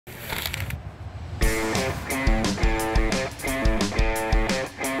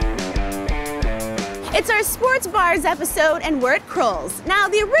It's our sports bars episode, and we're at Kroll's. Now,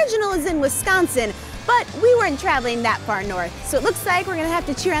 the original is in Wisconsin, but we weren't traveling that far north, so it looks like we're gonna have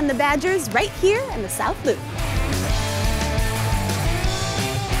to cheer on the Badgers right here in the South Loop.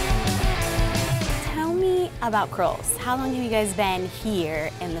 Tell me about Kroll's. How long have you guys been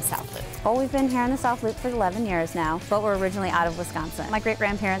here in the South Loop? Well, we've been here in the South Loop for 11 years now, but we're originally out of Wisconsin. My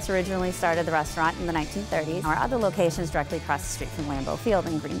great-grandparents originally started the restaurant in the 1930s. Our other location is directly across the street from Lambeau Field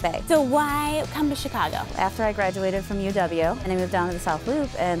in Green Bay. So why come to Chicago? After I graduated from UW, and I moved down to the South Loop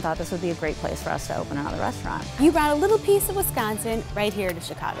and thought this would be a great place for us to open another restaurant. You brought a little piece of Wisconsin right here to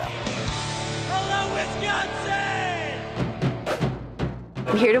Chicago. Hello, Wisconsin!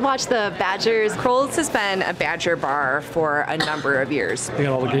 I'm here to watch the Badgers. Kroll's has been a Badger bar for a number of years. They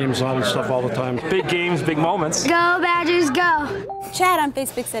got all the games on and stuff all the time. Big games, big moments. Go Badgers, go! Chad on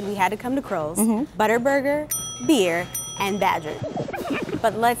Facebook said we had to come to Kroll's, Butterburger, beer, and Badger.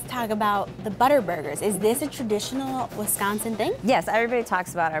 But let's talk about the Butterburgers. Is this a traditional Wisconsin thing? Yes, everybody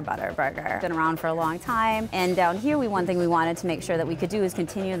talks about our Butterburger. Been around for a long time, and down here, one thing we wanted to make sure that we could do is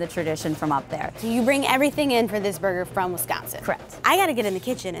continue the tradition from up there. So you bring everything in for this burger from Wisconsin? Correct. I gotta get in the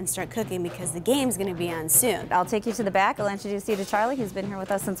kitchen and start cooking because the game's gonna be on soon. I'll take you to the back. I'll introduce you to Charlie. He's been here with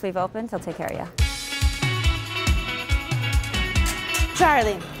us since we've opened. He'll take care of you.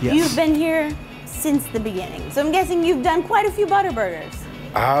 Charlie, Yes. You've been here since the beginning, so I'm guessing you've done quite a few Butterburgers.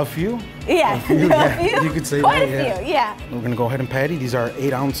 A few. Yeah, A few, yeah. You could say quite that, a few, yeah. We're gonna go ahead and patty. These are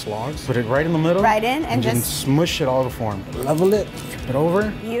 8-ounce logs. Put it right in the middle. Right in, and then just smush it all to form. Level it, flip it over,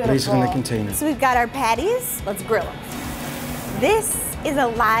 Beautiful. place it in the container. So we've got our patties. Let's grill them. This is a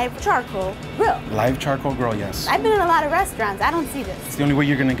live charcoal grill. Live charcoal grill, yes. I've been in a lot of restaurants. I don't see this. It's the only way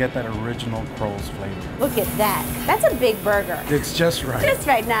you're gonna get that original Kroll's flavor. Look at that. That's a big burger. It's just right. Just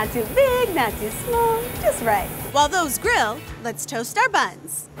right, not too big, not too small, just right. While those grill, let's toast our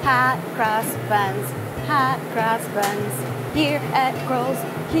buns. Hot cross buns, hot cross buns. Here at Kroll's,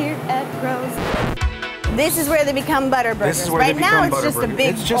 here at Kroll's. This is where they become Butterburgers. This is where right they now, become it's just a Butterburger. big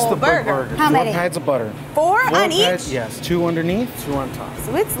It's just whole a big burger. How many? 4 pads of butter. Four on pads, each? yes. 2 underneath, 2 on top.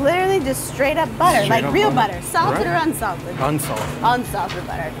 So it's literally just straight up butter, Straight like up real butter. butter. Salted or Right. unsalted? Unsalted. Unsalted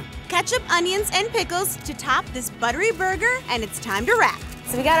butter. Ketchup, onions, and pickles to top this buttery burger, and it's time to wrap.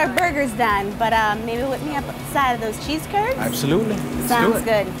 So we got our burgers done, but maybe whip me up the side of those cheese curds? Absolutely. Let's Sounds do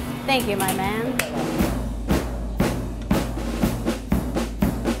it. good. Thank you, my man.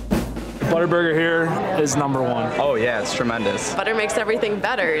 Butterburger here is #1. Oh yeah, it's tremendous. Butter makes everything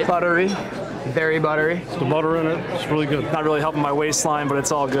better. Buttery, very buttery. The butter in it, it's really good. Not really helping my waistline, but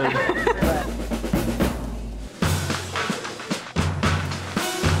it's all good.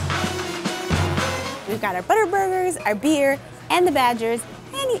 We've got our Butterburgers, our beer, and the Badgers,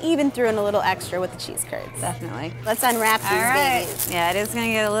 and you even threw in a little extra with the cheese curds. Definitely. Let's unwrap these All right. babies. Yeah, it is gonna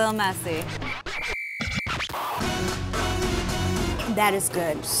get a little messy. That is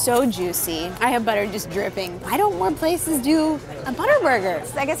good. So juicy. I have butter just dripping. Why don't more places do a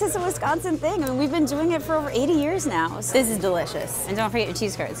Butterburger? I guess it's a Wisconsin thing. I mean, we've been doing it for over 80 years now. So. This is delicious. And don't forget your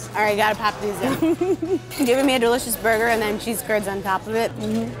cheese curds. All right, gotta pop these in. Giving me a delicious burger and then cheese curds on top of it.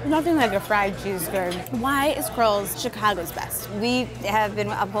 Nothing like a fried cheese curd. Why is Kroll's Chicago's best? We have been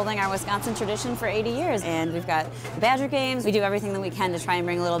upholding our Wisconsin tradition for 80 years, and we've got Badger games. We do everything that we can to try and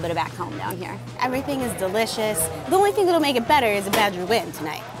bring a little bit of back home down here. Everything is delicious. The only thing that'll make it better is a Badger win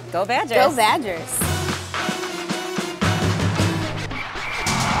tonight. Go Badgers! Go Badgers!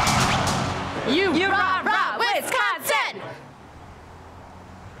 You rah, rah, Wisconsin!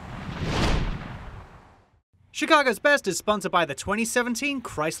 Chicago's Best is sponsored by the 2017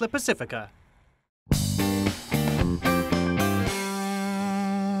 Chrysler Pacifica.